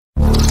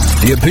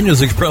The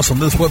opinions expressed on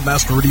this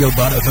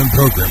WebmasterRadio.fm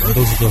program are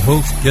those of the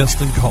host,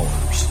 guests, and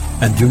callers,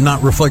 and do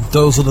not reflect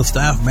those of the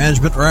staff,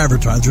 management, or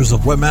advertisers of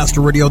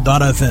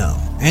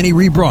WebmasterRadio.fm. Any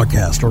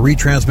rebroadcast or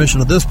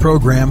retransmission of this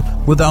program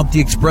without the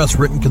express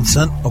written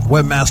consent of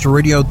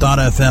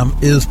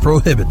WebmasterRadio.fm is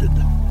prohibited.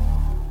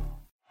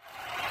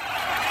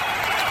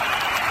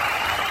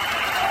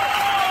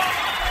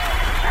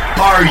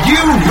 Are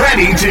you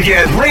ready to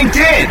get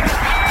LinkedIn?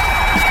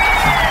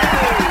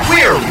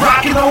 We're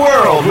rocking the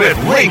world with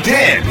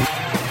LinkedIn,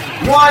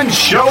 one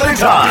show at a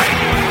time.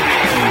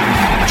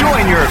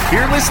 Join your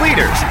fearless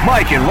leaders,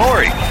 Mike and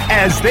Lori,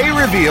 as they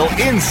reveal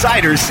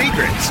insider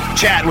secrets,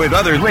 chat with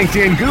other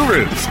LinkedIn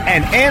gurus,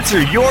 and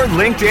answer your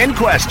LinkedIn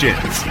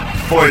questions.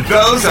 For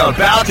those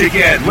about to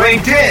get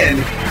LinkedIn,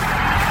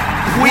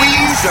 we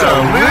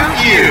salute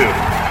you.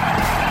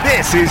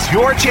 This is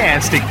your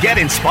chance to get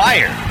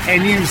inspired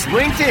and use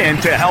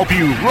LinkedIn to help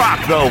you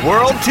rock the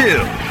world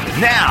too.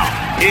 Now,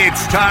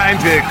 it's time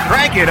to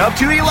crank it up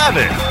to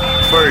 11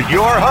 for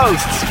your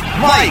hosts,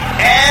 Mike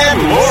and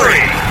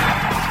Lori.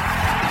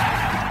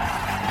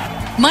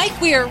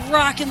 Mike, we are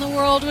rocking the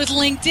world with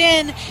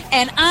LinkedIn,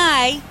 and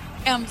I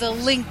am the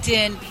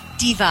LinkedIn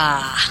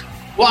diva.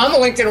 Well, I'm a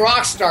LinkedIn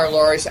rock star,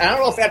 Lori. I don't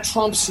know if that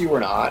trumps you or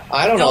not.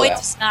 I don't know. No, it that.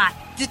 does not.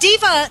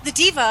 The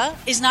diva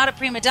is not a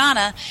prima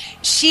donna.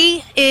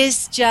 She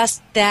is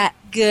just that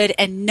good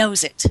and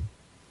knows it.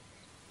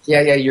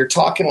 Yeah, you're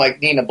talking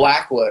like Nina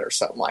Blackwood or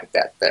something like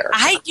that there.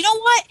 You know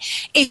what?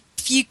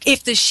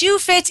 If the shoe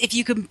fits, if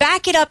you can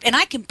back it up, and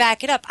I can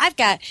back it up, I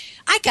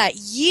got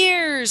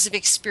years of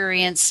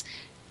experience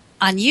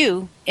on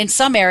you in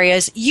some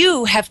areas.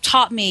 You have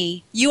taught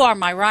me. You are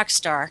my rock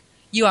star.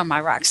 You are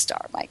my rock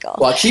star, Michael.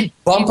 Well, I keep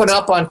bumping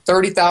up on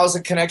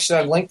 30,000 connections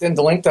on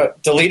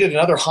LinkedIn. Deleted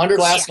another 100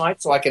 last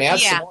night, so I can add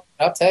some more.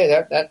 I'll tell you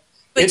that. But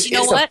it's you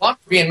know what? a bump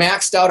being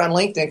maxed out on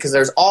LinkedIn because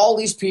there's all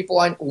these people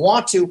I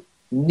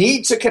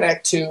need to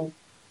connect to.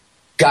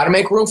 Got to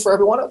make room for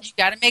every one of them. You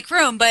got to make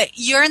room, but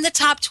you're in the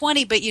top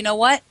 20. But you know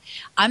what?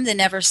 I'm the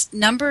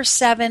number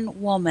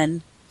 7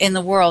 woman in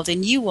the world,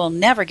 and you will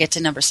never get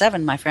to number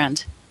 7, my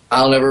friend.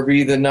 I'll never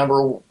be the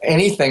number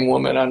anything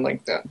woman on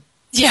LinkedIn.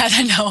 Yeah,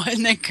 I know.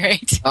 Isn't that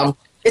great?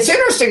 It's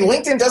interesting.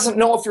 LinkedIn doesn't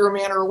know if you're a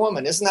man or a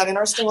woman. Isn't that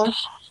interesting?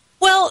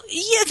 Well,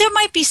 yeah, there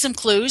might be some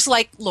clues,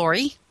 like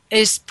Lori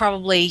is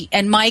probably,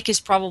 and Mike is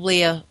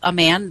probably a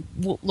man.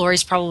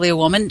 Lori's probably a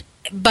woman.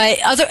 But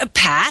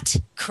Pat,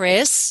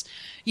 Chris,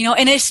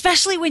 and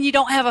especially when you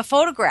don't have a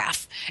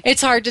photograph,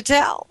 it's hard to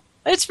tell.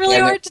 It's really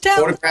hard to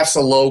tell. Photograph's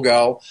a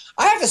logo.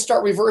 I have to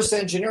start reverse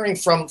engineering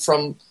from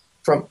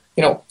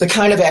the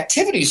kind of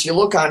activities you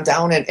look on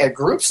down at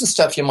groups and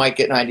stuff. You might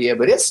get an idea,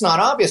 but it's not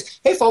obvious.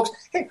 Hey, folks,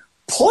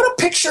 put a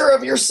picture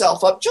of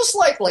yourself up, just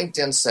like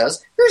LinkedIn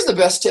says. Here's the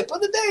best tip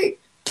of the day.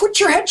 Put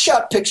your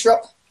headshot picture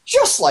up,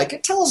 just like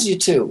it tells you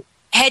to.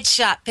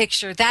 Headshot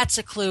picture, that's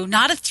a clue.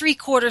 Not a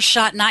 3/4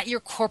 shot, not your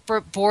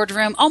corporate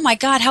boardroom. Oh my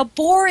God, how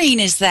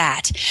boring is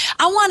that?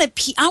 I want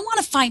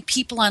to find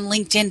people on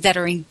LinkedIn that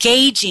are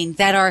engaging,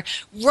 that are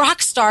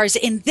rock stars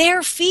in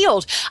their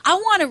field. I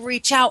want to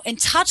reach out and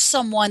touch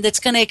someone that's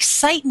going to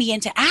excite me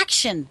into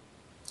action.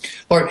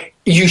 Or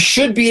you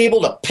should be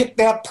able to pick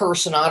that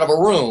person out of a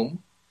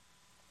room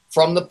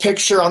from the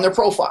picture on their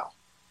profile.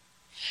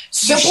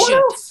 Simple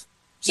enough.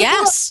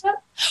 Yes.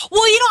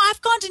 Well,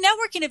 I've gone to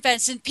networking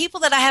events and people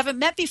that I haven't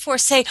met before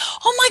say,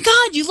 oh, my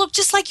God, you look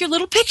just like your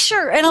little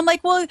picture. And I'm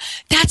like, well,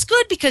 that's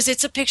good because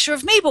it's a picture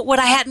of me. But what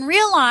I hadn't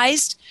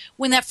realized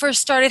when that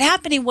first started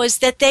happening was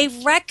that they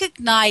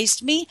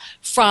recognized me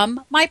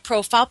from my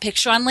profile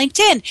picture on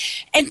LinkedIn.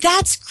 And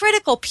that's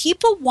critical.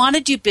 People want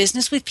to do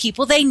business with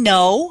people they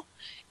know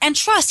and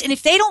trust. And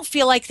if they don't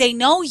feel like they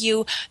know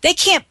you, they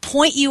can't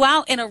point you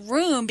out in a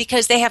room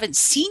because they haven't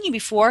seen you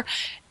before.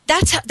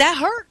 That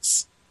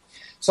hurts.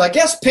 So I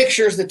guess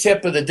picture is the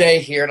tip of the day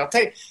here, and I'll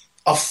tell you,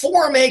 a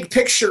 4 meg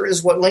picture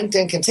is what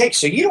LinkedIn can take.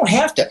 So you don't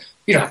have to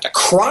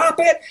crop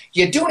it.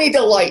 You do need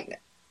to lighten it.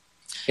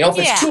 If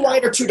it's too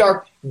light or too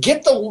dark,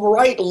 get the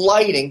right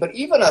lighting. But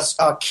even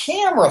a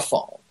camera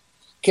phone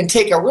can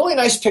take a really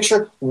nice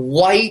picture.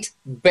 White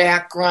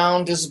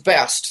background is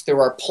best.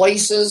 There are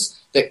places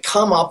that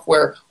come up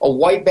where a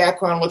white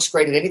background looks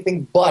great, and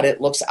anything but it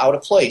looks out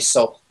of place.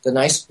 So the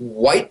nice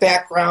white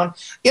background.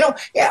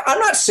 I'm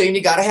not saying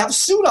you got to have a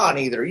suit on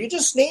either. You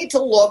just need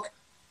to look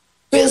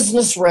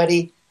business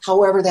ready,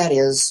 however that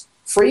is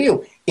for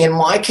you. In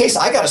my case,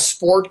 I got a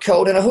sport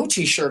coat and a Who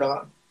t-shirt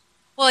on.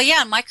 Well,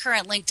 yeah, in my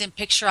current LinkedIn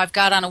picture, I've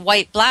got on a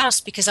white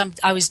blouse because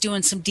I was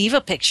doing some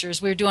diva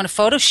pictures. We were doing a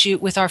photo shoot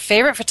with our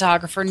favorite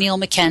photographer, Neil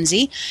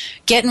McKenzie,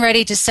 getting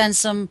ready to send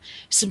some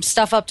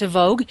stuff up to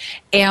Vogue.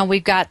 And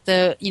we've got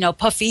the,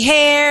 puffy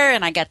hair,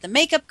 and I got the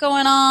makeup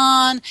going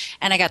on,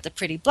 and I got the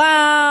pretty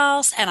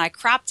blouse, and I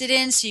cropped it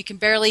in so you can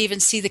barely even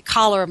see the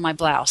collar of my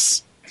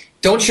blouse.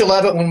 Don't you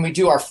love it when we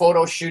do our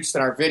photo shoots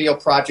and our video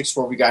projects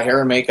where we got hair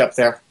and makeup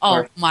there?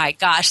 Oh my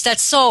gosh,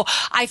 that's so.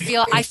 I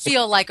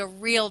feel like a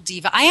real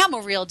diva. I am a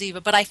real diva,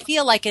 but I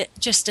feel like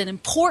just an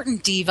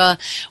important diva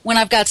when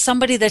I've got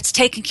somebody that's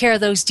taking care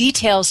of those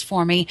details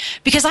for me,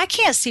 because I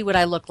can't see what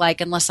I look like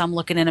unless I'm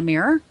looking in a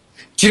mirror.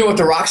 Do you know what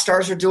the rock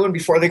stars are doing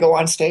before they go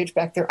on stage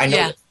back there? I know.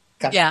 Yeah.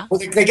 Yeah. Well,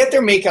 they get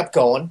their makeup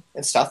going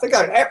and stuff.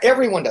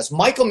 Everyone does.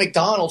 Michael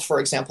McDonald, for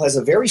example, has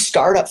a very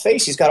starred-up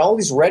face. He's got all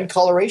these red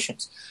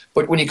colorations.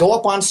 But when you go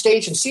up on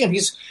stage and see him,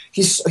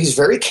 he's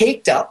very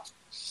caked up,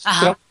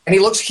 and he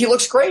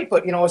looks great.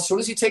 But as soon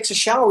as he takes a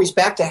shower, he's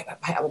back to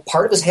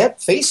part of his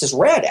face is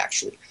red.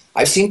 Actually,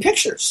 I've seen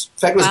pictures. In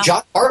fact, it was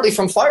John Hartley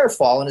from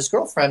Firefall and his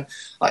girlfriend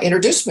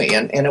introduced me,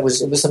 and it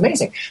was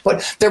amazing.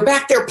 But they're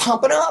back there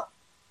pumping up.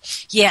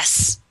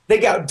 Yes, they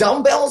got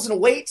dumbbells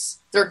and weights.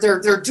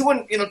 They're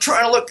doing,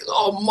 trying to look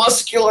all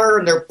muscular,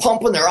 and they're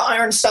pumping their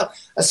iron stuff.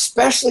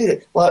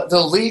 Especially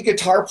the lead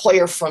guitar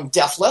player from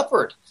Def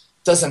Leppard.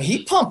 Doesn't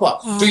he pump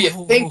up? Do you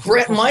think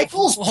Bret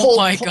Michaels pulls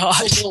a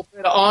little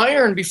bit of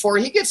iron before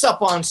he gets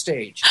up on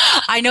stage?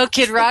 I know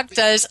Kid Rock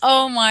does.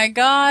 Oh my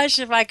gosh,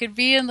 if I could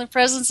be in the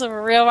presence of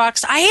a real rock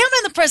star. I am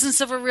in the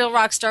presence of a real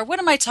rock star. What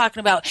am I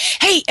talking about?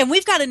 Hey, and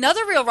we've got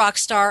another real rock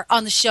star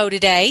on the show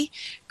today,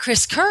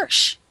 Chris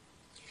Kirsch.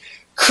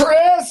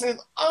 Chris is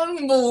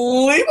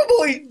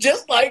unbelievably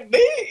just like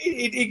me.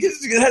 He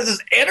has this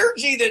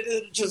energy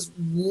that just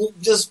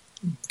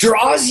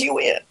draws you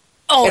in.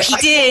 Oh, and he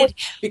did.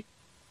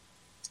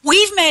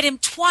 We've met him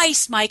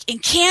twice, Mike, in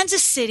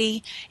Kansas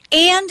City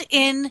and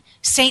in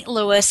St.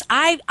 Louis.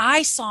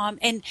 I saw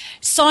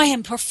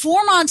him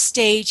perform on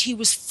stage. He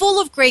was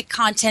full of great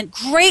content,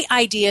 great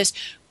ideas,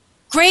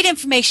 great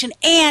information,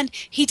 and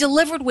he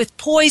delivered with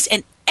poise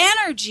and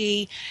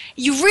energy.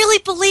 You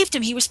really believed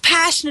him. He was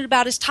passionate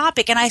about his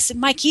topic. And I said,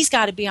 Mike, he's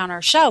got to be on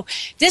our show.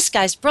 This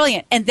guy's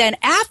brilliant. And then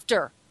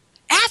after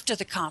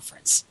the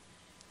conference,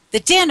 the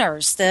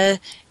dinners, the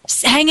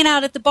hanging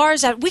out at the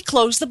bars, we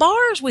closed the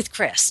bars with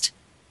Chris.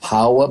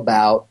 How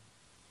about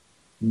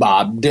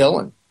Bob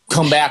Dylan?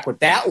 Come back with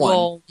that one.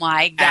 Oh,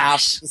 my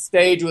gosh. Off the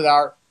stage with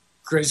our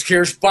Chris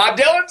Kirsch Bob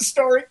Dylan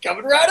story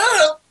coming right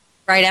up.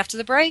 Right after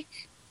the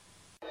break.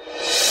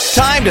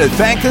 Time to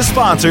thank the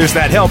sponsors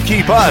that help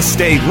keep us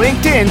stay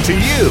linked in to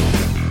you.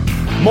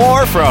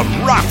 More from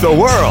Rock the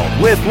World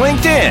with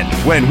LinkedIn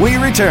when we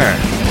return.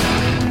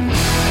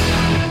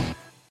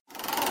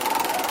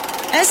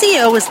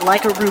 SEO is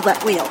like a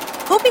roulette wheel,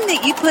 hoping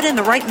that you put in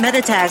the right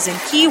meta tags and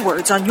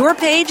keywords on your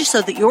page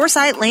so that your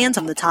site lands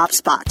on the top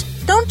spot.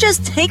 Don't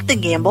just take the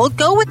gamble,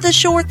 go with the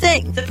sure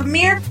thing. The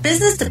premier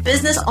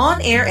business-to-business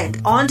on-air and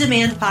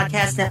on-demand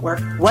podcast network,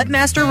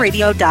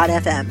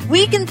 webmasterradio.fm.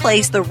 We can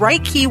place the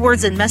right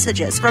keywords and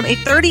messages from a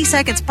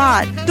 30-second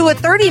spot to a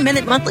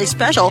 30-minute monthly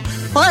special.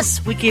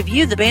 Plus, we give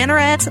you the banner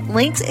ads,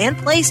 links, and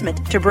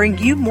placement to bring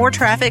you more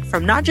traffic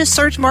from not just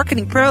search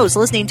marketing pros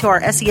listening to our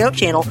SEO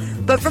channel,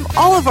 but from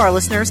all of our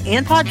listeners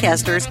and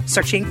podcasters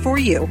searching for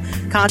you.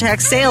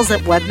 Contact sales at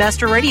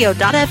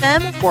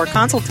webmasterradio.fm for a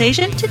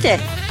consultation today.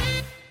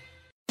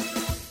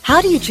 How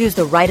do you choose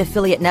the right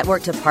affiliate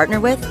network to partner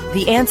with?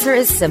 The answer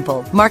is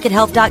simple.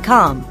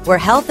 MarketHealth.com, where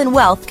health and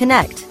wealth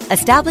connect.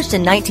 Established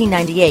in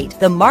 1998,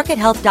 the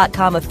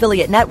MarketHealth.com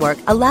affiliate network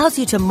allows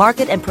you to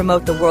market and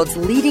promote the world's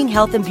leading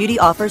health and beauty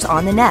offers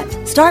on the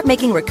net. Start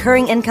making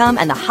recurring income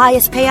and the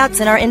highest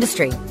payouts in our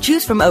industry.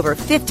 Choose from over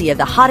 50 of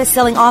the hottest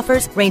selling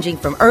offers, ranging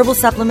from herbal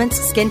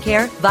supplements,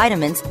 skincare,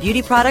 vitamins,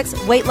 beauty products,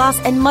 weight loss,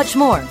 and much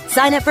more.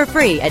 Sign up for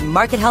free at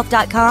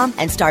MarketHealth.com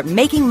and start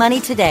making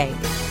money today.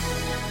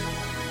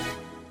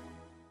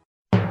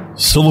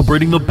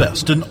 Celebrating the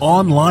best in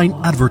online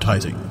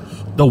advertising,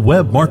 the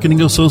Web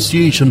Marketing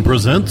Association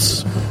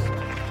presents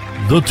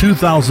the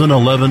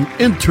 2011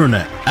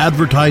 Internet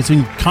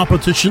Advertising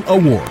Competition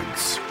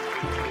Awards.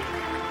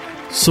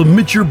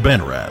 Submit your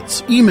banner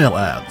ads, email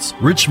ads,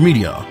 rich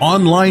media,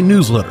 online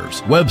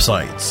newsletters,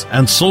 websites,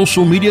 and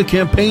social media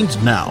campaigns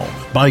now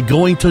by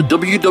going to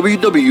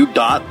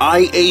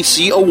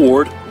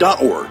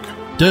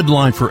www.iacaward.org.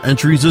 Deadline for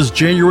entries is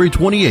January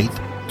 28th,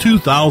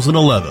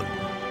 2011.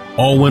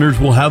 All winners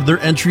will have their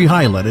entry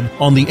highlighted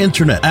on the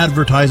Internet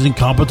Advertising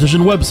Competition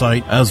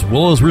website, as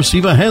well as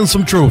receive a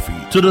handsome trophy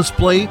to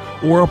display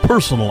or a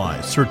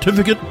personalized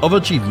certificate of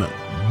achievement.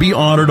 Be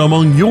honored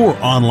among your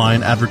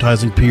online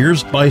advertising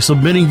peers by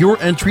submitting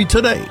your entry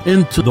today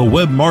into the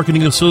Web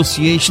Marketing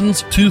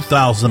Association's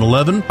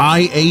 2011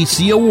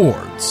 IAC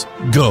Awards.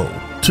 Go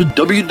to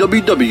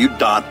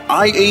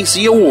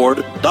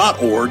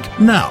www.iacaward.org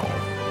now.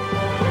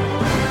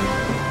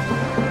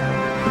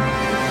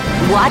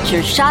 Watch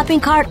your shopping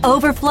cart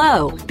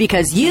overflow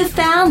because you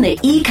found the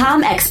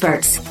Ecom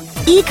Experts.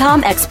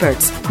 Ecom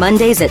Experts,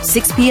 Mondays at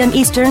 6 p.m.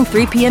 Eastern,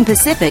 3 p.m.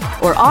 Pacific,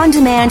 or on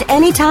demand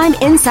anytime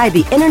inside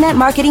the Internet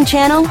Marketing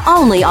Channel,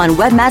 only on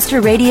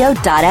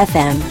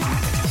webmasterradio.fm.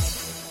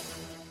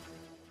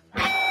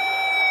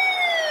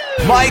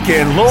 Mike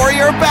and Lori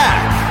are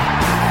back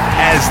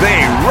as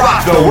they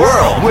rock the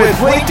world with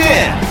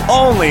LinkedIn,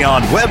 only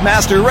on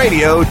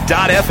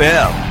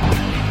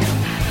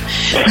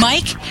webmasterradio.fm.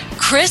 Mike,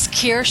 Chris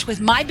Kirsch with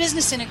My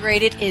Business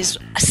Integrated is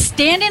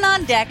standing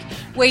on deck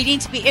waiting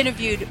to be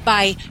interviewed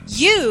by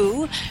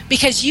you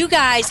because you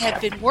guys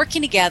have been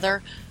working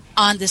together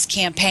on this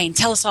campaign.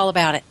 Tell us all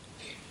about it.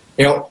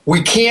 You know,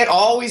 we can't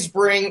always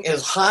bring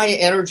as high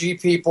energy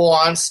people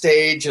on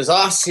stage as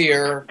us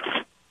here,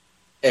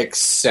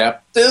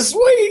 except this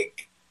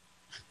week.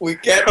 We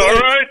get all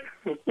right.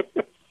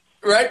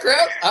 Right, Chris?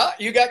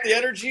 You got the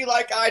energy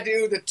like I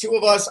do. The two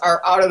of us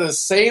are out of the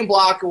same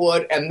block of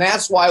wood, and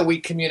that's why we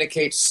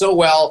communicate so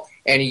well,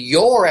 and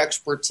your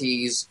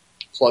expertise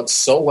plugs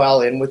so well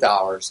in with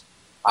ours.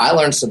 I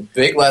learned some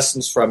big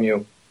lessons from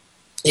you.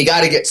 You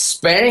got to get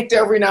spanked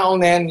every now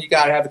and then. You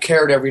got to have a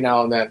carrot every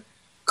now and then.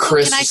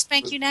 Chris, can I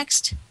spank you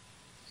next?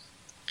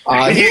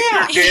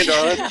 Yeah.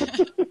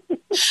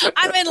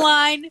 I'm in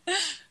line.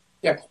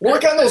 Yeah,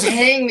 work on those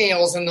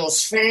hangnails and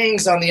those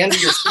fangs on the end of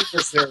your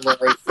fingers there,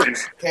 Lori,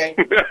 please, okay?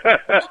 Can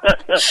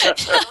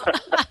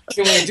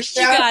we do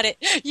that?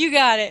 You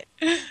got it.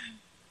 All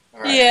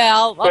right. Yeah,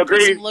 I'll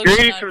put some lotion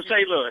greetings on from you.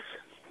 St. Louis.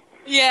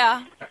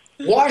 Yeah.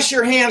 Wash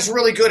your hands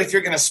really good if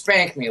you're going to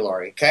spank me,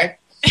 Lori, okay?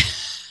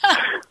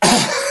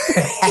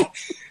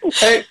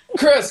 Hey,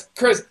 Chris,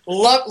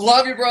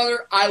 love you,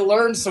 brother. I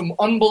learned some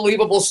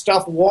unbelievable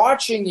stuff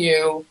watching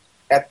you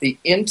at the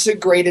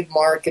Integrated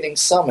Marketing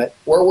Summit.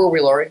 Where were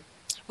we, Lori?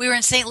 We were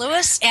in St.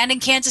 Louis and in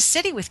Kansas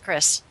City with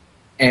Chris.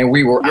 And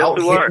we were out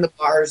we were. hitting the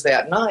bars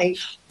that night,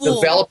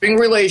 developing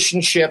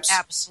relationships.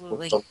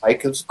 Absolutely. With the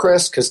like of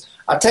Chris, because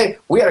I tell you,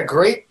 we had a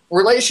great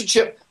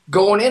relationship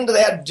going into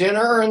that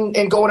dinner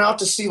and going out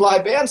to see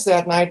live bands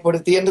that night. But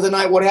at the end of the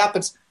night, what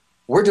happens?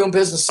 We're doing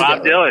business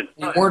Bob together.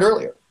 Dylan. We weren't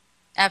earlier.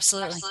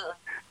 Absolutely.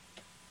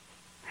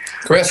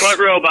 Chris. Front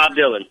row, Bob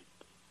Dylan.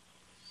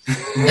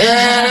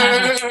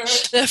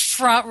 The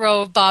front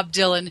row of Bob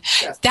Dylan.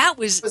 Yes.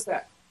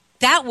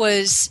 That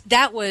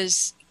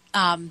was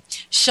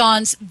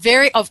Sean's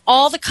of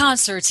all the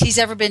concerts he's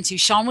ever been to.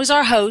 Sean was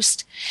our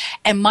host,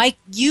 and Mike,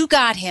 you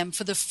got him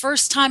for the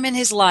first time in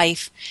his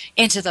life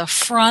into the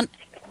front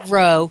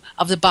row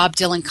of the Bob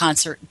Dylan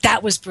concert.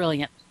 That was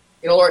brilliant.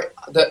 You know, Lori,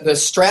 the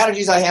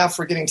strategies I have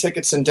for getting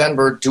tickets in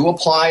Denver do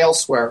apply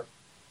elsewhere.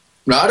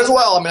 Not as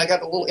well. I mean, I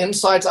got the little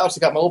insides outs. I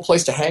got my little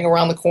place to hang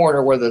around the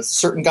corner where the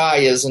certain guy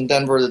is in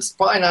Denver that's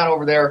probably not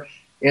over there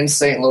in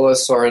St.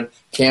 Louis or in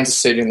Kansas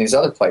City and these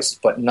other places.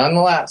 But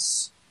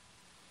nonetheless,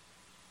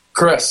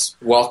 Chris,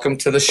 welcome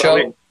to the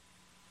show.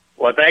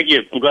 Well, thank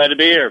you. I'm glad to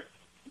be here.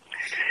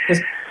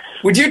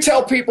 Would you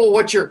tell people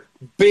what your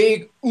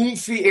big,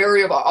 oomphy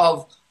area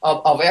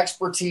of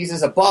expertise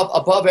is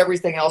above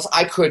everything else?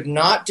 I could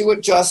not do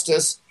it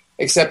justice,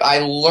 except I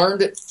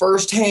learned it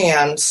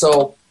firsthand,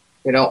 so...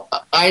 You know,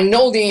 I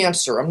know the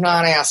answer. I'm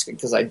not asking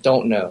because I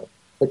don't know.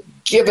 But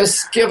give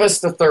us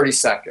the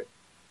 30-second.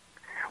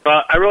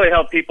 Well, I really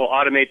help people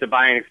automate the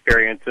buying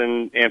experience,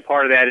 and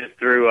part of that is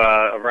through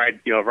a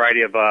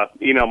variety of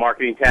email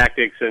marketing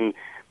tactics and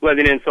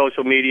blending in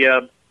social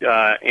media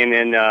and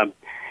then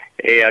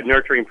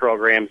nurturing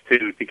programs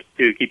to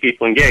keep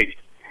people engaged.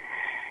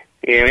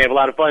 And we have a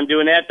lot of fun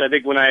doing that. I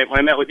think when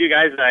I met with you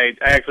guys, I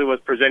actually was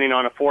presenting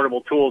on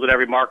affordable tools that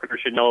every marketer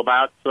should know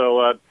about.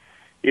 So.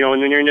 You know,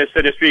 when you're in this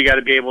industry, you got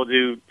to be able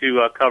to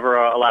cover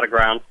a lot of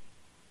ground.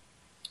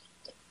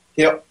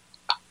 You know,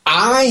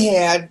 I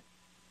had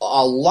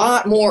a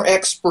lot more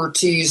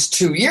expertise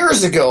 2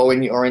 years ago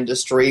in your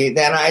industry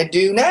than I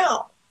do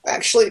now.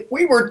 Actually,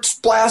 we were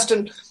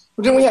blasting.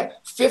 Then we had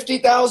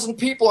 50,000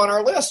 people on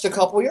our list a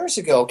couple years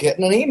ago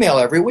getting an email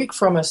every week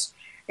from us.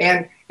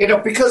 And, you know,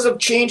 because of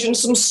changing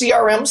some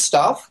CRM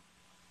stuff,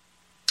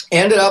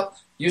 ended up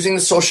using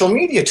the social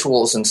media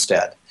tools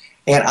instead.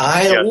 And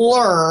I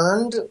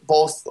learned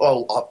both,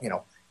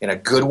 in a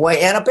good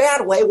way and a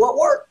bad way, what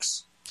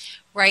works.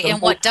 Right,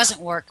 and what doesn't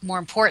work, more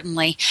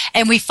importantly.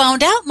 And we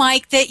found out,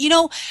 Mike, that, you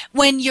know,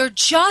 when you're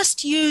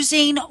just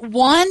using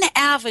one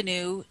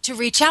avenue to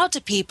reach out to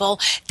people,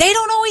 they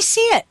don't always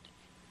see it.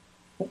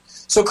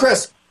 So,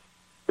 Chris,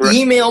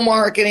 email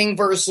marketing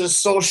versus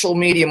social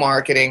media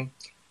marketing.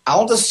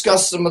 I'll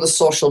discuss some of the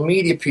social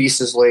media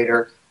pieces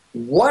later.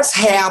 What's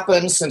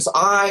happened since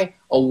I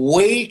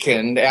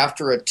awakened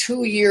after a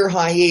 2-year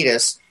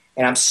hiatus,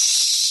 and I'm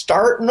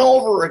starting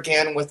over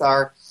again with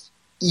our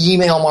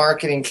email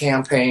marketing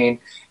campaign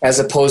as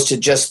opposed to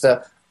just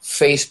the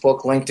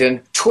Facebook,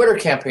 LinkedIn, Twitter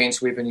campaigns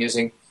we've been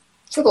using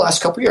for the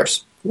last couple of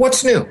years.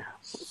 What's new?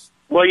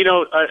 Well, you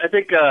know, I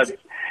think,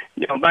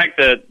 Mike,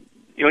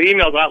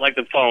 email's not like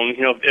the phone.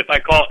 You know,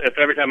 if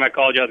every time I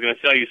called you I was going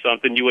to sell you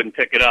something, you wouldn't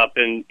pick it up.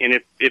 And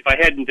if I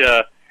hadn't...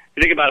 If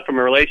you think about it from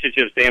a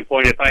relationship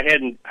standpoint, if I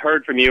hadn't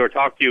heard from you or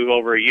talked to you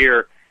over a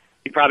year,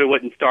 you probably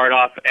wouldn't start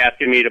off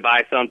asking me to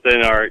buy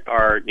something,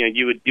 or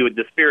you would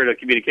the spirit of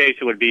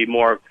communication would be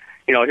more,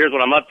 here's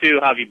what I'm up to,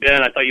 how have you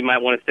been? I thought you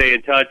might want to stay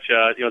in touch.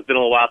 It's been a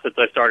little while since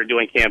I started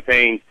doing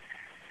campaigns.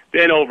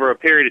 Then over a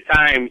period of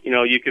time,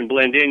 you can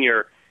blend in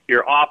your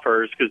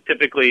offers, because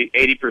typically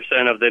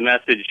 80% of the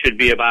message should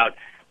be about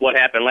what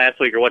happened last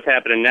week or what's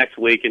happening next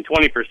week, and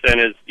 20%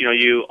 is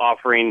you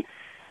offering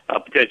a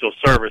potential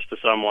service to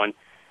someone.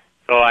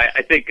 So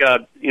I think,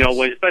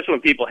 especially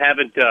when people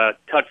haven't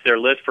touched their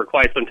list for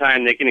quite some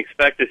time, they can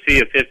expect to see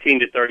a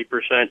 15 to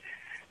 30%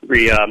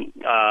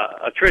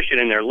 attrition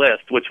in their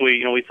list, which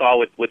we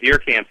saw with your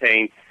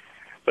campaign.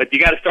 But you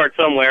got to start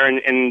somewhere,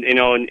 and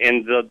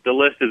the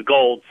list is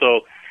gold.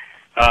 So,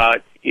 I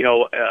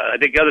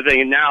think the other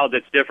thing now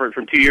that's different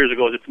from 2 years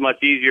ago is it's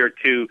much easier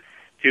to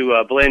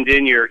blend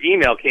in your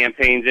email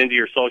campaigns into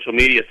your social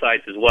media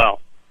sites as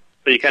well.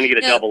 So you kind of get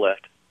a double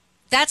lift.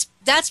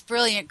 That's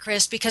brilliant,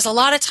 Chris, because a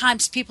lot of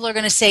times people are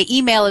going to say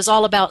email is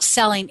all about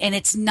selling, and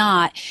it's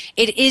not.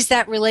 It is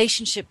that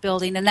relationship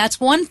building, and that's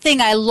one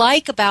thing I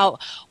like about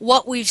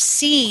what we've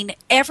seen.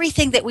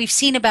 Everything that we've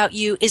seen about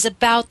you is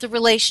about the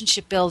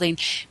relationship building.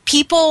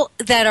 People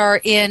that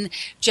are in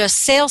just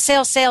sale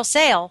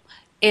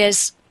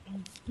is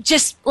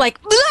just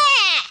like, blah!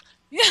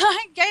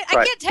 I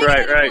can't take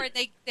it anymore.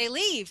 They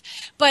leave.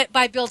 But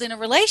by building a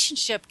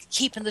relationship,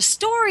 keeping the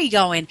story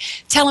going,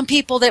 telling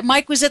people that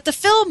Mike was at the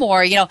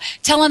Fillmore,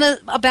 telling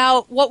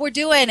about what we're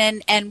doing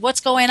and what's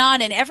going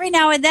on, and every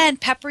now and then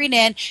peppering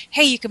in,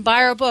 hey, you can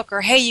buy our book, or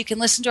hey, you can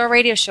listen to our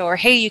radio show, or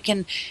hey, you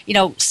can,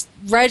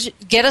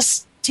 get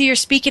us to your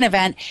speaking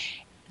event.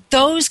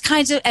 Those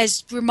kinds of,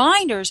 as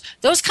reminders,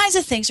 those kinds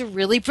of things are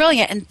really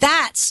brilliant, and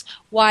that's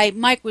why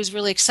Mike was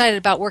really excited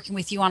about working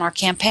with you on our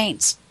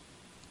campaigns.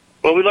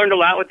 Well, we learned a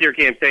lot with your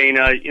campaign.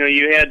 You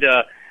had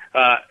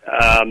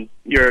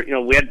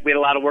we had a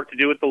lot of work to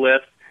do with the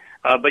list,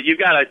 but you've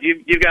got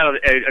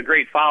a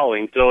great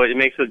following, so it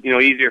makes it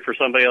easier for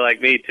somebody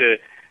like me to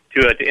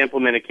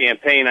implement a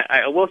campaign.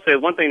 I will say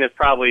one thing that's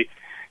probably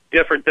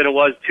different than it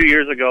was 2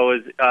 years ago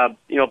is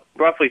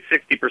roughly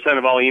 60%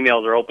 of all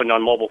emails are opened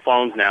on mobile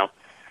phones now.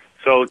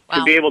 So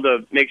to be able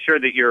to make sure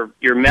that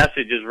your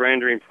message is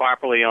rendering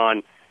properly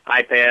on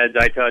iPads,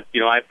 iTouch,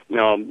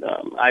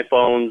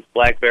 iPhones,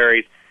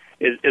 BlackBerries,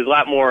 is a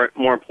lot more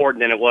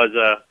important than it was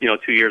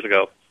 2 years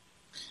ago.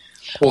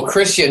 Well,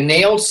 Chris, you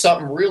nailed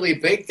something really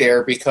big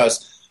there,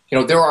 because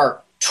there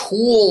are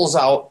tools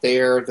out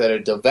there that a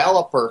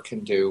developer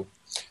can do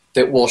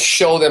that will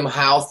show them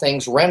how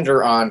things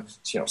render on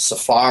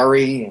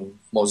Safari and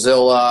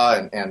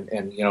Mozilla and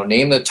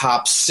name the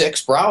top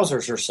 6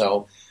 browsers or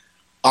so.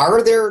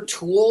 Are there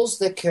tools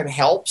that can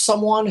help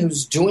someone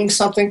who's doing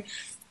something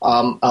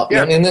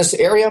in this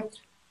area?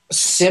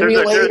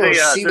 Simulate or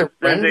see the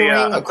rendering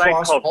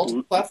across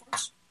multiple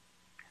platforms?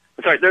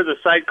 Sorry, there's a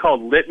site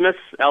called Litmus,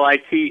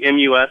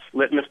 Litmus,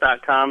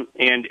 litmus.com,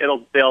 and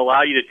they'll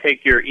allow you to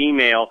take your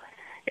email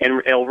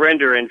and it'll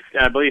render in,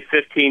 I believe,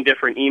 15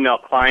 different email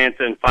clients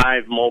and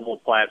 5 mobile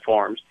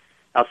platforms.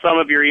 Now, some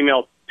of your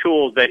email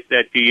tools that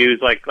you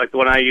use, like the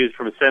one I use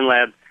from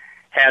SendLab,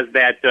 has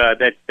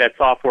that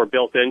software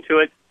built into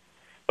it.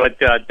 But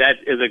that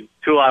is a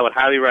tool I would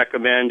highly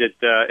recommend.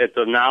 It's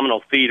a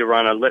nominal fee to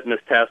run a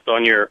litmus test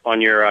on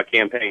your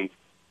campaign.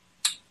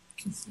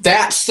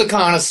 That's the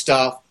kind of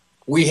stuff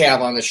we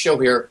have on the show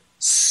here.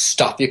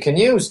 Stuff you can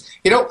use.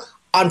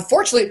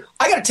 Unfortunately,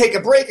 I got to take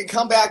a break and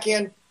come back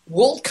in.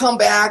 We'll come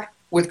back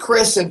with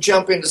Chris and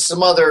jump into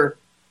some other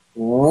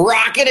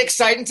rocket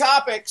exciting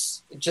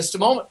topics in just a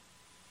moment.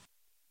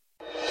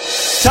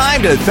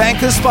 Time to thank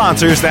the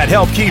sponsors that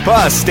help keep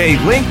us stay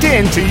linked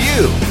in to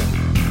you.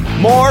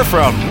 More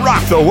from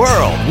Rock the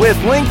World with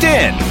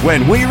LinkedIn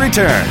when we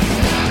return.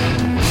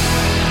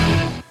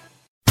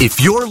 If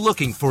you're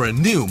looking for a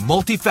new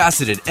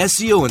multifaceted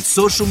SEO and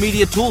social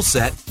media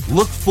toolset,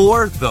 look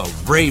for the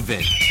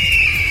Raven.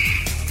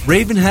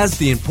 Raven has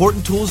the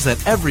important tools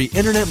that every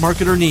internet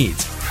marketer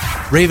needs.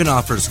 Raven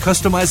offers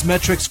customized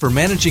metrics for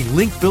managing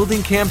link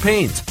building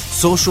campaigns,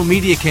 social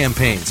media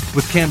campaigns,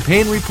 with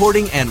campaign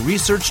reporting and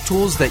research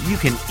tools that you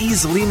can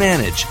easily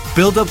manage.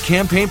 Build up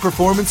campaign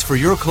performance for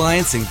your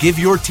clients and give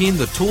your team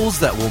the tools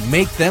that will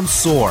make them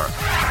soar.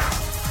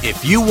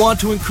 If you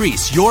want to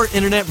increase your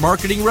internet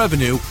marketing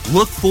revenue,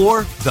 look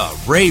for the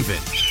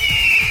Raven.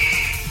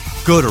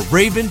 Go to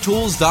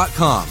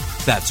raventools.com.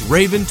 That's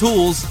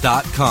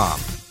raventools.com.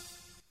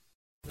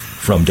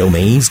 From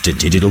domains to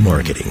digital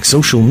marketing,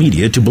 social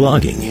media to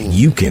blogging,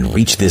 you can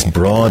reach this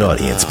broad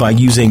audience by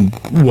using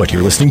what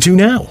you're listening to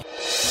now.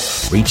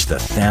 Reach the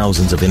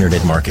thousands of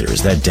internet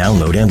marketers that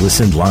download and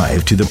listen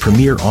live to the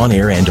premier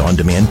on-air and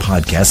on-demand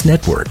podcast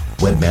network,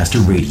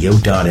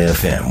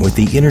 webmasterradio.fm, with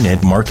the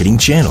Internet Marketing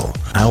Channel.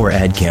 Our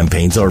ad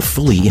campaigns are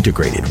fully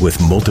integrated with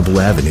multiple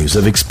avenues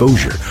of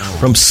exposure,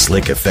 from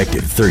slick,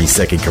 effective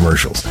 30-second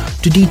commercials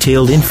to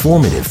detailed,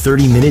 informative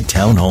 30-minute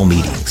town hall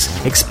meetings.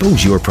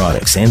 Expose your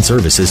products and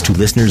services to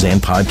listeners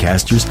and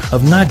podcasters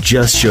of not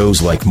just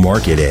shows like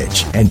Market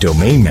Edge and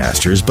Domain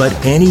Masters, but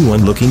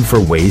anyone looking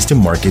for ways to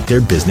market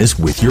their business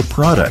with your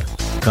product.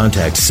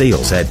 Contact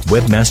sales at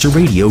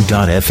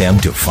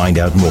webmasterradio.fm to find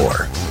out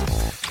more.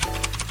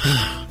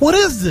 What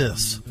is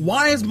this?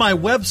 Why is my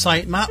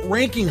website not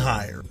ranking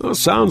higher? Well,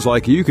 sounds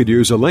like you could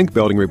use a link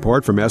building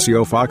report from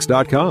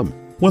SEOFox.com.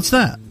 What's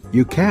that?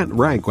 You can't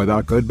rank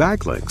without good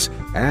backlinks.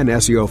 And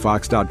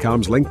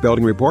SEOFox.com's link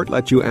building report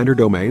lets you enter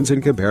domains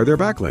and compare their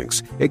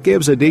backlinks. It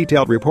gives a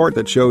detailed report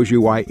that shows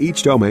you why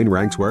each domain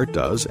ranks where it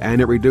does,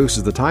 and it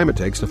reduces the time it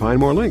takes to find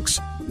more links.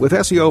 With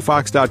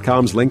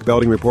SEOFox.com's link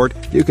building report,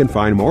 you can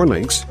find more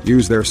links,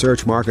 use their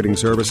search marketing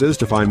services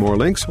to find more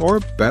links, or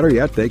better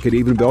yet, they could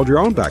even build your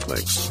own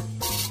backlinks.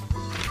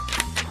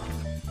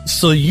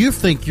 So you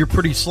think you're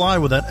pretty sly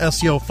with that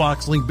SEO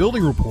Fox link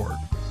building report?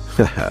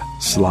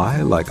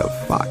 Sly like a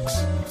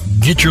fox.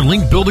 Get your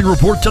link building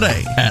report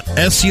today at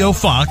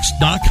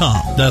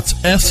SEOFox.com. That's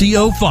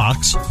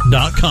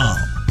SEOFox.com.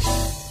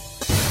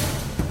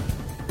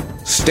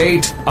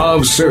 State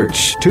of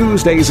Search,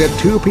 Tuesdays at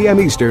 2 p.m.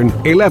 Eastern,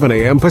 11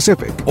 a.m.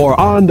 Pacific, or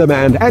on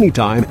demand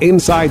anytime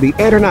inside the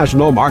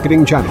International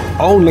Marketing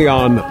Channel, only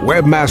on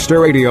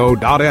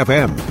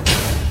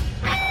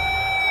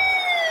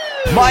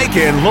WebmasterRadio.fm. Mike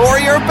and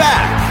Lori are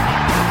back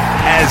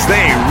as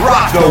they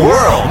rock the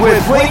world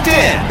with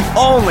LinkedIn,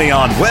 only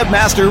on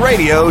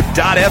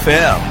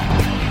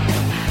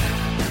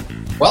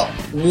WebmasterRadio.fm. Well,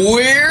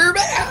 we're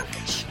back.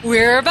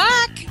 We're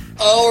back.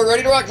 Oh, we're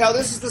ready to rock. Now,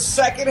 this is the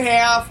second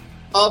half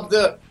of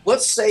the,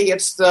 let's say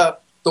it's the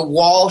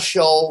wall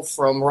show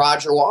from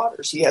Roger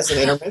Waters. He has an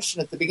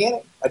intermission at the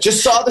beginning. I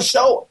just saw the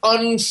show.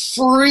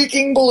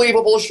 Unfreaking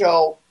believable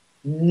show.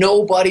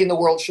 Nobody in the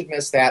world should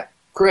miss that.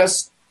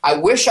 Chris, I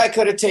wish I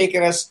could have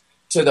taken us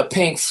to the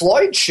Pink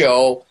Floyd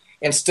show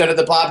instead of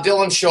the Bob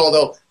Dylan show,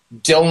 though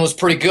Dylan was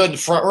pretty good in the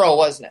front row,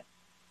 wasn't it?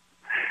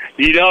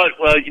 You know it.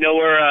 Well, you know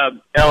where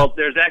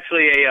there's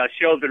actually a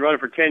show that's been running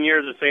for 10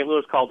 years in St.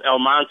 Louis called El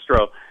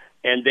Monstro,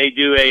 and they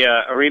do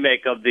a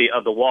remake of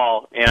the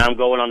Wall, and I'm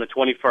going on the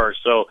 21st.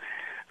 So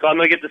I'm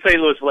going to get the St.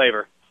 Louis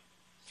flavor.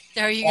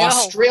 There you go.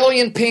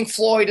 Australian Pink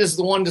Floyd is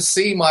the one to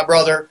see, my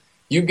brother.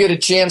 You get a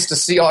chance to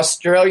see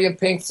Australian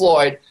Pink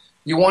Floyd.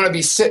 You want to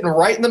be sitting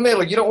right in the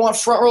middle. You don't want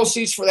front row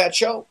seats for that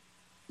show.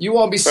 You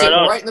want to be sitting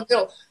right in the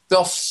middle.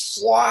 The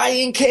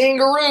flying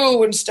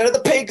kangaroo instead of the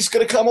pig's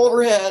going to come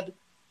overhead,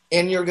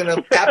 and you're going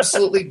to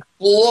absolutely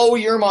blow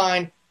your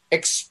mind.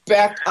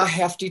 Expect a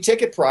hefty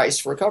ticket price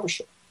for a cover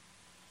show.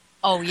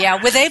 Oh,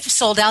 yeah. Well, they've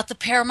sold out the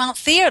Paramount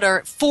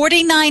Theater.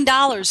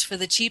 $49 for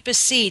the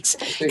cheapest seats,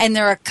 and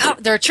they're a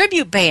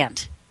tribute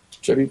band.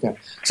 Tribute band.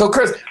 So,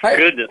 Chris.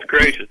 Goodness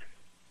gracious.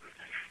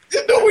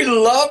 You know, we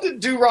love to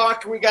do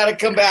rock. We got to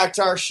come back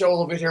to our show a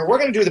little bit here. We're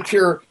going to do the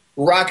pure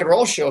rock and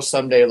roll show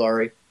someday,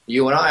 Laurie.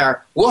 You and I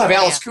are. We'll have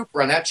Alice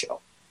Cooper on that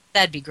show.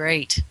 That'd be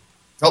great.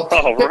 Oh,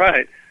 all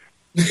right.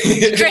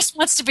 Chris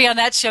wants to be on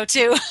that show,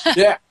 too.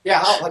 Yeah.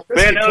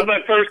 Man, that was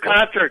my first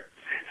concert.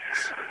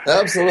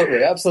 Absolutely.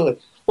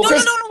 Well,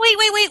 no,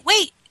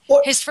 wait.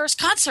 What? His first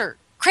concert.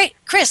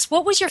 Chris,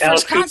 what was your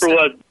first concert?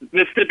 Alice Cooper was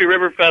Mississippi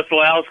River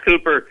Festival, Alice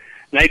Cooper,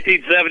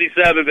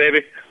 1977,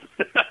 baby.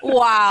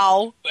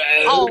 Wow.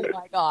 Oh,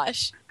 my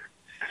gosh.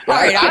 All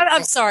right,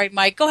 I'm sorry,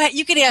 Mike. Go ahead.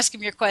 You can ask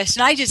him your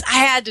question. I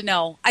had to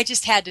know. I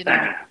just had to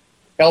know.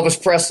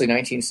 Elvis Presley,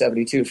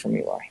 1972 from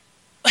Eli.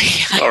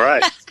 All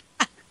right.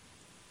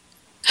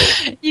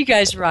 You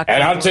guys rock.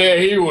 And I'll tell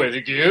you, he was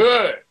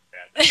good.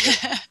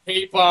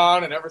 Tape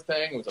on and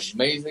everything. It was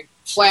amazing.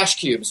 Flash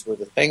cubes were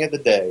the thing of the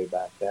day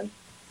back then.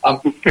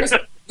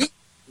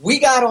 We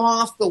got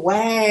off the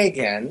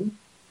wagon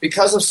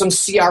because of some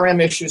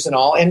CRM issues and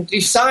all, and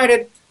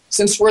decided,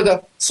 since we're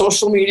the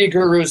social media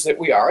gurus that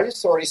we are, the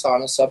authorities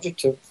on the subject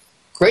to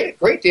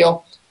great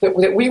deal,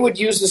 that we would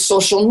use the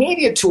social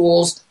media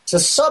tools to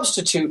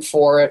substitute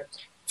for it.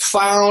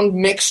 Found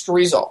mixed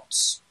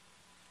results.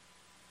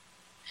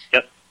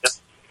 Yep.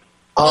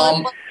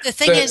 The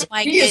thing is,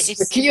 Mike,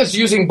 the key is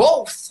using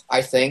both,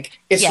 I think.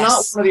 It's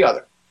not one or the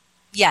other.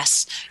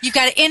 Yes. You've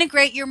got to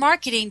integrate your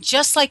marketing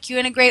just like you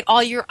integrate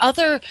all your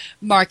other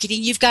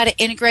marketing. You've got to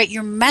integrate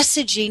your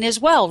messaging as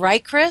well,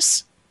 right,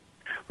 Chris?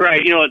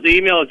 Right. You know, the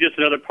email is just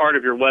another part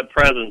of your web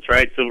presence,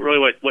 right? So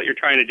really what you're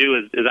trying to do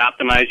is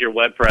optimize your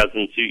web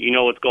presence. You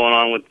know what's going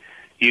on with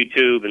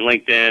YouTube and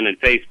LinkedIn and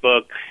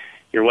Facebook,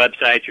 your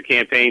websites, your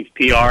campaigns,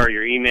 PR,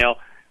 your email.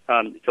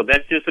 So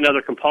that's just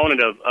another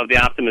component of the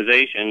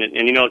optimization.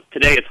 And, you know,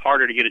 today it's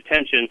harder to get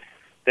attention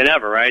than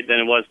ever, right, than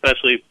it was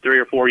especially 3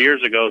 or 4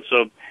 years ago.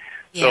 So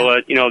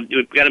you know,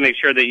 you've got to make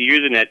sure that you're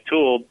using that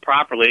tool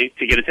properly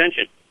to get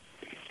attention.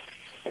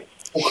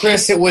 Well,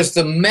 Chris, it was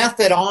the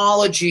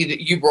methodology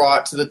that you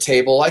brought to the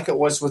table, like it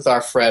was with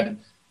our friend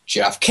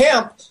Jeff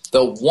Kemp,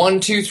 the 1,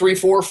 2, 3,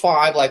 4,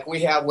 5, like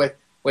we have with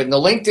in the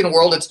LinkedIn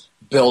world. It's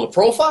build a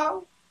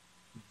profile,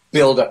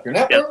 build up your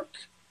network,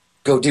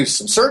 go do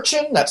some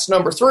searching. That's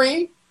number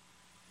 3.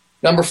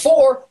 Number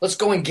 4, let's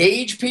go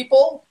engage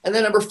people. And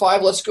then number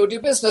 5, let's go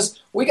do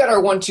business. We got our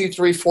 1, 2,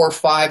 3, 4,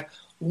 5.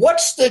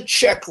 What's the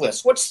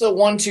checklist? What's the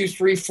 1, 2,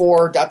 3,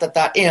 4, ...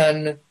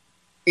 in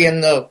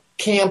the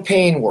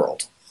campaign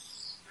world?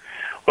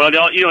 Well,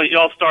 it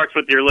all starts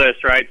with your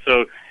list, right?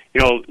 So,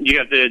 you know, you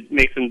have to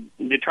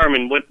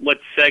determine what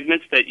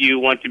segments that you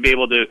want to be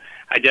able to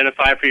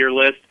identify for your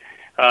list.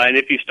 And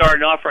if you're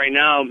starting off right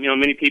now, you know,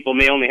 many people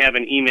may only have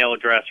an email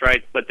address,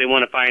 right? But they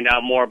want to find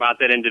out more about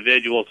that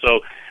individual. So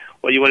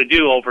what you want to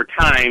do over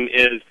time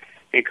is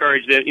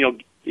encourage them, you know,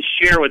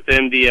 share with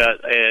them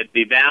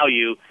the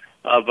value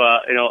of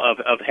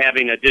of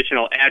having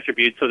additional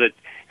attributes, so that,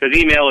 because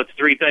email, it's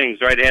three things,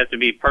 right? It has to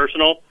be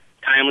personal,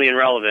 timely, and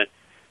relevant.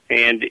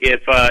 And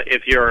if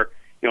you're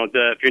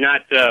if you're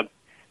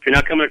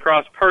not coming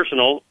across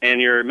personal and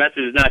your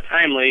message is not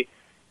timely,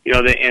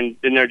 then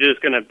they're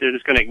just gonna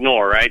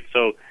ignore, right?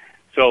 So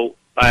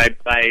by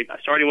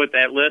starting with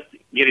that list,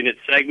 getting it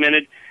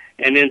segmented,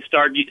 and then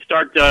start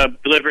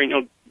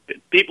delivering.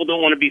 People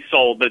don't want to be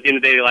sold, but at the end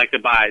of the day, they like to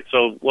buy.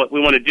 So what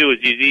we want to do is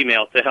use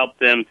email to help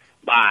them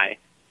buy.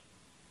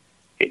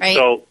 Right.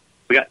 So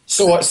we got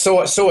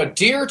so a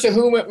dear to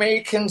whom it may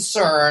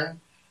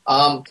concern.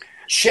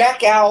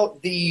 Check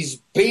out these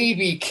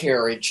baby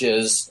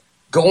carriages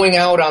going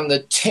out on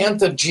the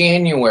 10th of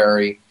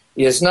January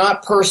is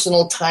not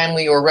personal,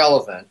 timely, or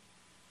relevant.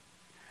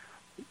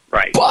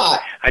 Right.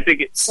 But I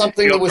think it's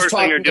something that was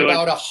talking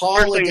about a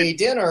holiday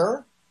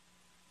dinner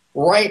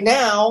right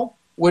now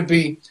would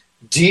be,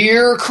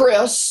 Dear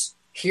Chris,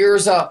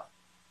 here's a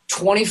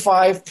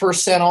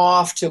 25%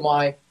 off to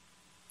my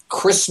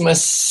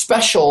Christmas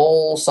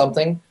special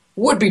something,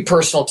 would be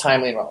personal,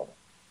 timely, and relevant.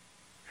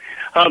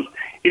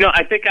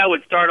 I think I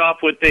would start off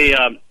with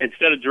the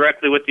instead of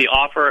directly with the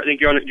offer. I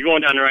think you're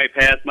going down the right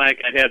path, Mike.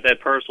 I'd have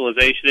that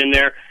personalization in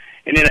there,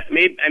 and then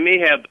I may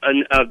have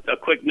a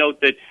quick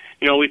note that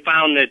we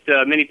found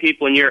that many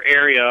people in your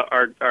area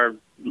are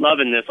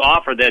loving this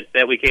offer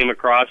that we came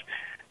across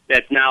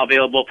that's now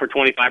available for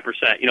 25%.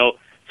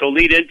 So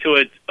lead into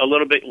it a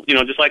little bit.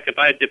 Just like if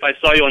I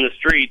saw you on the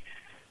street,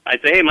 I'd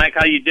say, hey, Mike,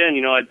 how you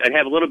doing? I'd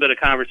have a little bit of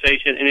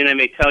conversation, and then I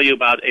may tell you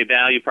about a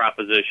value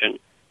proposition.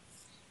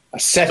 I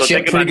set you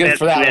up pretty good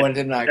for that one,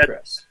 didn't I,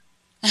 Chris?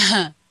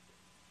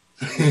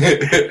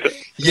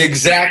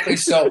 Exactly.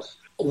 So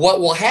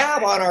what we'll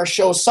have on our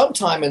show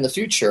sometime in the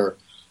future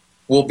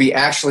will be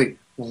actually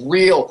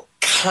real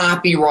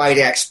copyright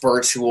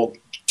experts who will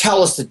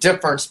tell us the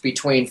difference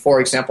between, for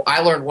example,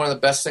 I learned one of the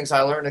best things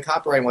I learned in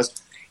copywriting was,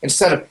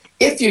 instead of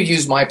if you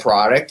use my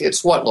product,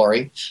 it's what,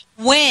 Lori?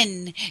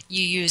 When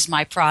you use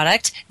my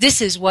product, this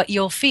is what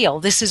you'll feel.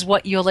 This is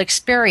what you'll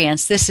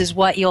experience. This is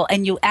what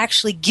and you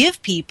actually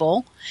give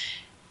people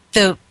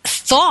the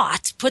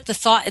thought, put the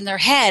thought in their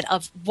head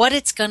of what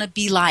it's going to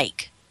be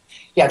like.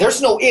 Yeah,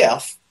 there's no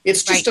if.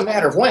 It's just a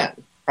matter of when,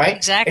 right?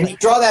 Exactly. And you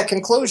draw that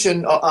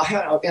conclusion,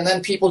 and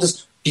then people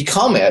just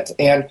become it.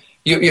 And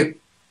you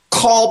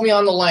called me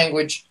on the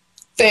language.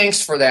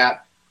 Thanks for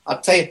that. I'll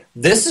tell you,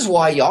 this is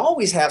why you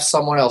always have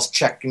someone else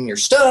checking your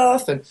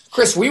stuff. And,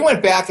 Chris, we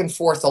went back and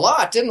forth a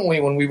lot, didn't we,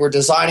 when we were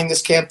designing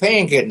this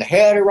campaign, getting the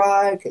header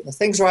right, getting the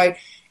things right.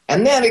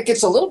 And then it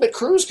gets a little bit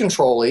cruise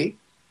control-y,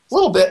 a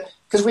little bit,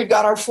 because we've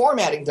got our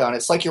formatting done.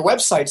 It's like your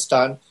website's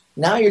done.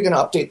 Now you're going to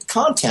update the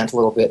content a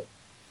little bit,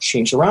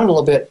 change around a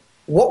little bit.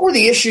 What were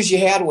the issues you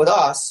had with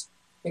us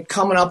in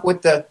coming up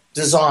with the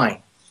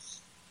design?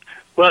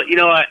 Well,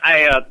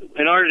 I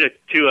in order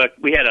to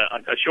we had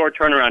a short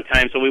turnaround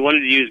time, so we wanted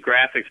to use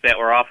graphics that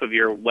were off of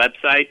your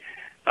website,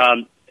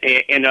 and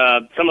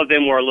some of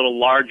them were a little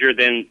larger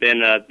than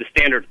the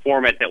standard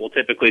format that we'll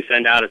typically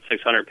send out at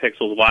 600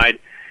 pixels wide.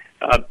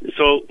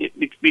 So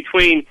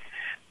between,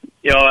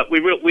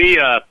 we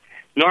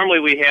normally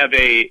we have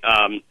a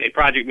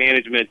project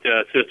management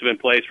system in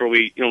place where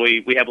we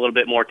have a little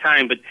bit more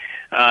time, but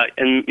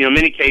in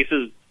many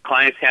cases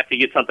clients have to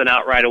get something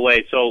out right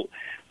away. So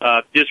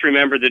just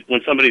remember that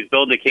when somebody's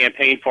building a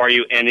campaign for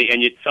you and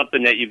it's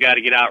something that you've got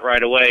to get out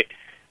right away,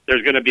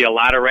 there's going to be a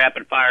lot of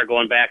rapid fire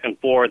going back and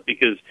forth,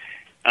 because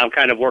I'm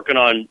kind of working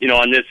on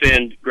on this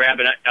end,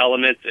 grabbing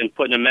elements and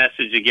putting a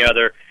message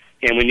together,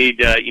 and we need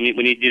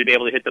you to be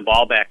able to hit the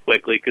ball back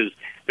quickly, because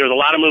there's a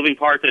lot of moving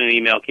parts in an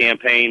email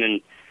campaign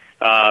and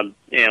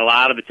a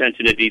lot of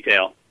attention to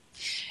detail.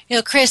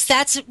 Chris,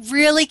 that's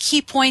really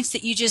key points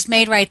that you just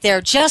made right there.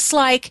 Just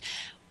like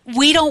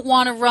we don't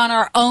want to run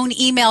our own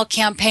email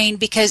campaign,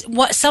 because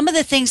some of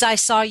the things I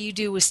saw you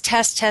do was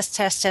test.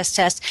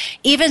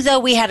 Even though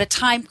we had a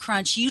time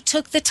crunch, you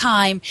took the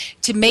time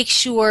to make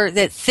sure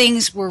that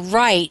things were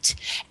right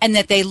and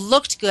that they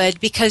looked good,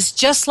 because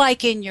just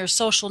like in your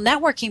social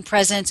networking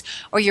presence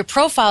or your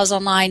profiles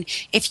online,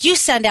 if you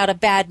send out a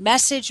bad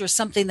message or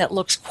something that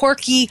looks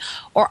quirky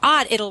or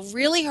odd, it'll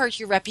really hurt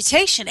your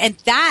reputation. And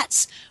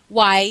that's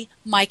why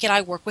Mike and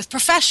I work with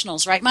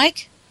professionals, right,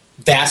 Mike?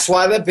 That's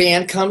why the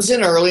band comes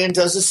in early and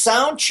does a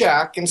sound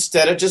check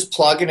instead of just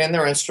plugging in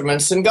their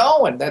instruments and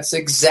going. That's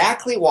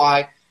exactly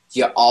why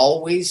you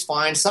always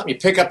find something. You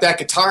pick up that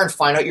guitar and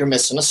find out you're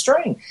missing a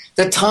string.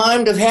 The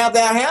time to have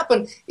that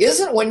happen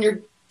isn't when you're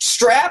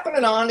strapping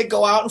it on to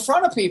go out in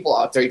front of people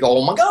out there. You go,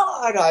 oh, my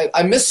God,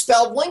 I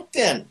misspelled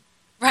LinkedIn.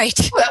 Right.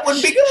 Well, that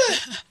wouldn't be good.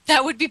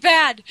 That would be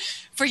bad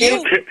for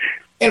you. Lori,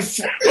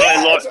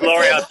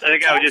 I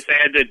think I would just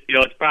add that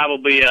it's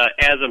probably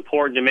as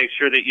important to make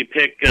sure that you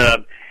pick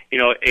an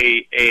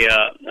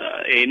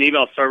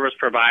email service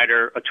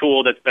provider, a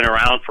tool that's been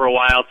around for a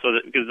while, so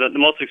that, because the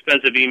most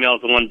expensive email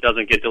is the one that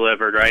doesn't get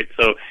delivered, right?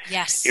 So,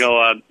 yes.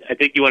 I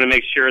think you want to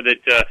make sure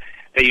that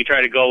you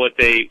try to go with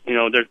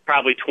there's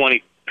probably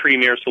 20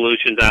 premier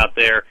solutions out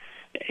there.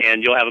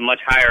 and you'll have a much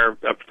higher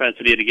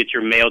propensity to get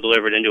your mail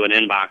delivered into an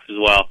inbox as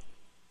well.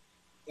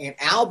 And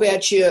I'll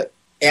bet you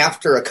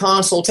after a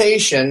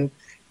consultation,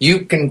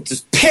 you can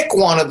just pick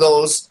one of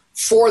those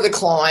for the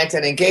client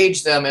and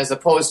engage them as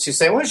opposed to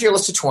saying, what's your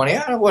list of 20?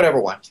 Whatever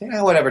one.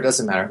 Whatever,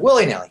 doesn't matter.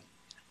 Willy-nilly.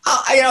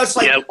 It's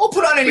like, we'll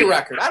put on any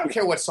record. I don't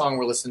care what song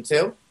we're listening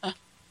to.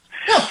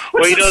 No,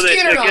 put some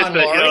Skinner on,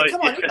 Laurie.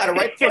 Come on, you got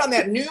to put on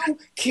that new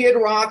Kid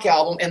Rock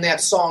album and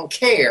that song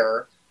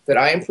Care that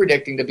I am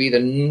predicting to be the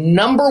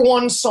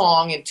 #1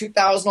 song in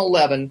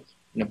 2011,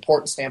 an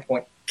important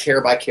standpoint,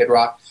 Care by Kid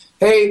Rock.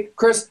 Hey,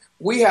 Chris,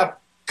 we have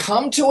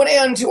come to an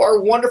end to our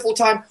wonderful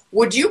time.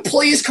 Would you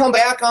please come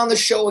back on the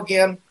show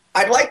again?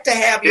 I'd like to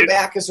have you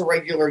back as a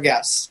regular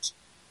guest.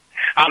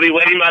 I'll be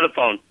waiting by the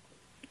phone.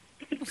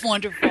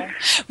 Wonderful.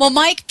 Well,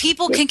 Mike,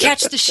 people can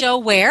catch the show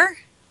where?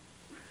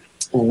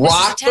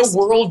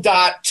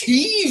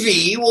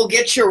 RockTheWorld.tv will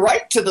get you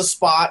right to the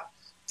spot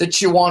that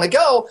you want to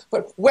go.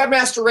 But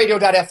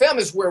WebmasterRadio.fm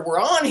is where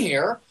we're on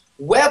here.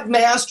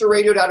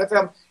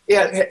 WebmasterRadio.fm.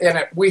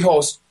 And we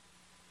host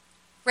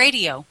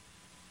radio.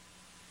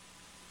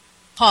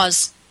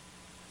 Pause.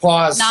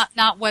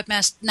 Not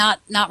Webmaster. Not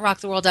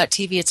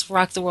RockTheWorld.tv. It's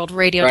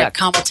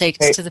RockTheWorldRadio.com. Will take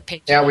us to the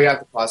page. Yeah, we have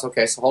to pause.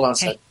 Okay, so hold on a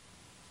second.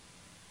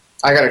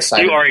 I got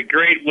excited. You are a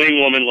great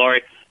wing woman,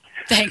 Laurie.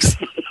 Thanks.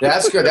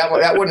 That's good. That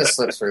wouldn't have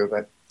slipped through,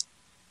 but.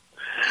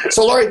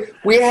 So, Laurie,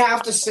 we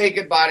have to say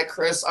goodbye to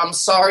Chris. I'm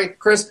sorry,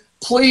 Chris.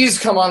 Please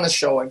come on the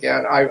show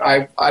again.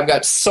 I've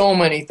got so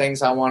many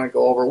things I want to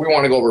go over. We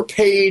want to go over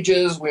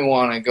pages. We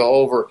want to go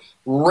over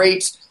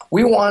rates.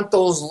 We want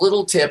those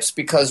little tips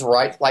because,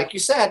 right, like you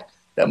said,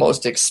 the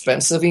most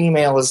expensive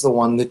email is the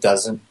one that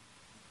doesn't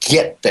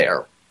get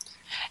there.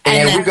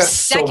 And the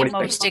second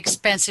most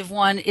expensive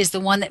one is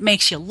the one that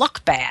makes you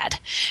look bad.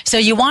 So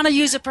you want to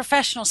use a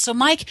professional. So,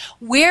 Mike,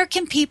 where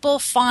can people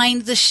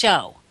find the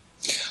show?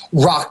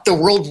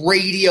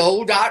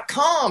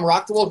 RockTheWorldRadio.com.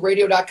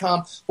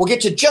 RockTheWorldRadio.com will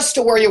get you just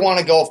to where you want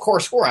to go. Of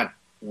course, we're on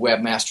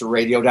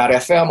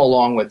WebmasterRadio.fm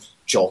along with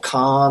Joel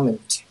Comm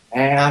and Tim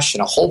Ash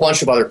and a whole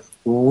bunch of other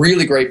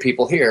really great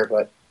people here.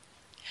 But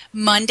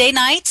Monday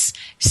nights,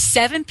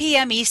 7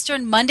 p.m.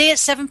 Eastern, Monday at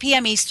 7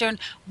 p.m. Eastern,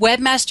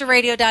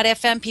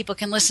 WebmasterRadio.fm. People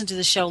can listen to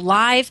the show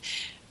live.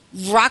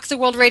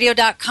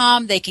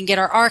 RockTheWorldRadio.com. They can get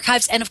our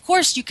archives. And, of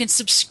course, you can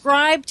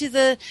subscribe to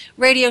the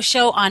radio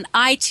show on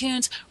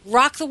iTunes.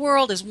 Rock the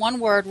World is one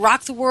word.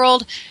 Rock the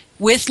World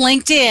with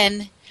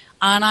LinkedIn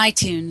on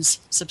iTunes.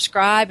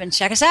 Subscribe and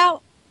check us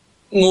out.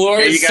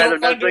 Laurie, you guys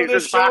have doing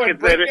this show and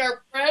bring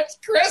our friends,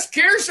 Chris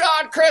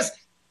Kirschon. Chris,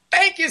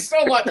 thank you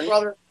so much,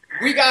 brother.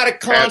 We got a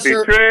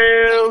concert. Happy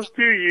trails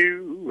to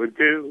you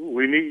until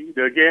we meet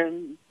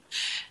again.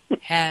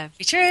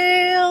 Happy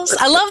trails.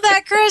 I love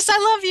that, Chris. I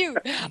love you.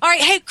 All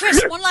right. Hey,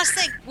 Chris, one last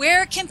thing.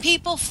 Where can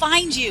people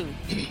find you?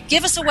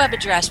 Give us a web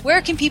address.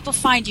 Where can people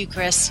find you,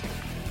 Chris?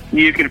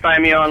 You can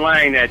find me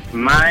online at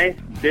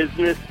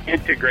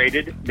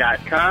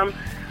mybusinessintegrated.com,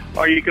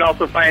 or you can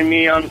also find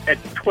me at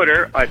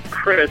Twitter at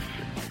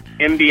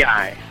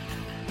ChrisMBI.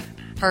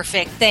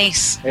 Perfect.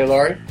 Thanks. Hey,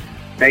 Laurie.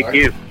 Thank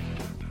you.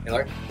 Hey,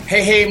 Laurie.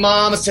 Hey,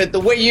 Mom, I said the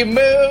way you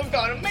move,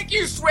 gonna make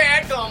you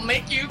sweat, gonna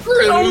make you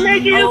groove. Gonna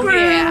make you groove.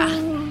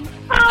 Yeah.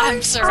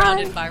 I'm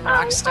surrounded by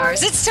rock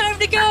stars. It's time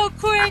to go,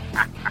 quick.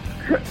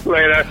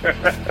 Later.